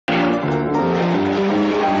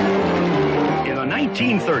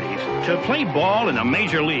1930s, to play ball in the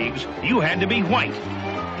major leagues, you had to be white.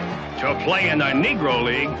 To play in the Negro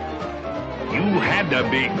League, you had to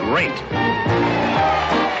be great.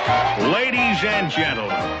 Ladies and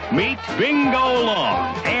gentlemen, meet Bingo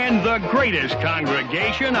Long and the greatest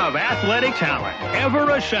congregation of athletic talent ever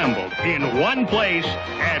assembled in one place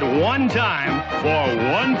at one time for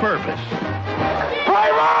one purpose.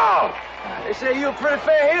 Pryor! They say you're a pretty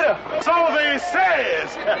fair hitter. So they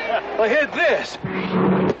says. Well, hit this.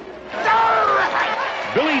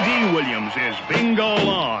 Billy D. Williams is Bingo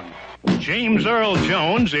Long. James Earl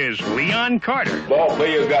Jones is Leon Carter. Ball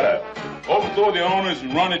players gotta overthrow the owners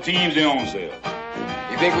and run the teams their own self.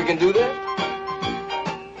 You think we can do that?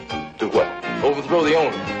 Do what? Overthrow the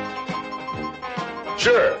owner.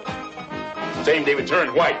 Sure. Same day we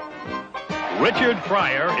turned white. Richard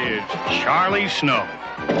Pryor is Charlie Snow.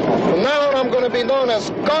 From now on, I'm going to be known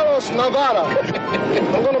as Carlos Navarro.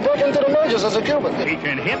 I'm going to break into the majors as a Cuban. He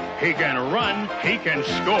can hit, he can run, he can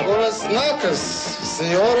score. Buenas noches,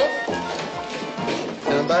 senora.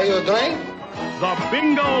 Can I buy you a drink? The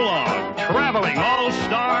Bingo Long, traveling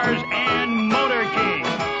all-stars and motor king.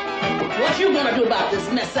 What you gonna do about this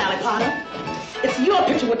mess, Sally Potter? It's your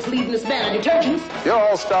picture what's leading this band of detergents. Your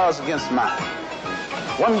all-stars against mine.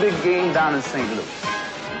 One big game down in St. Louis.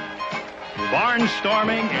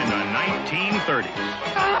 Barnstorming in the 1930s.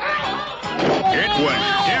 It was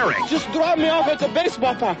daring. Just drop me off at the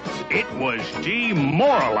baseball practice. It was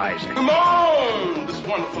demoralizing. Come on, this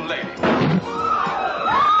wonderful lady.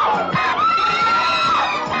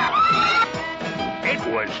 It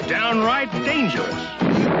was downright dangerous.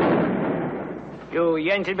 You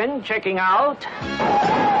gentlemen checking out?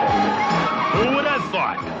 Who would have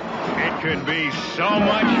thought it could be so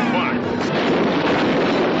much fun?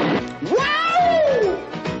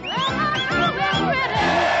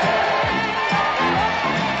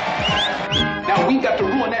 Now we got to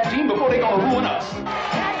ruin that team before they're gonna ruin us.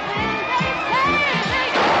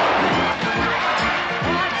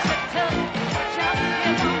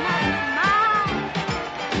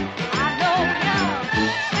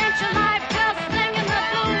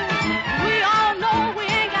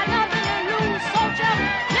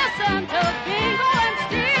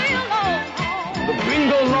 The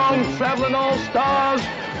Bingo Long Traveling All-Stars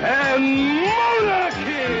and more!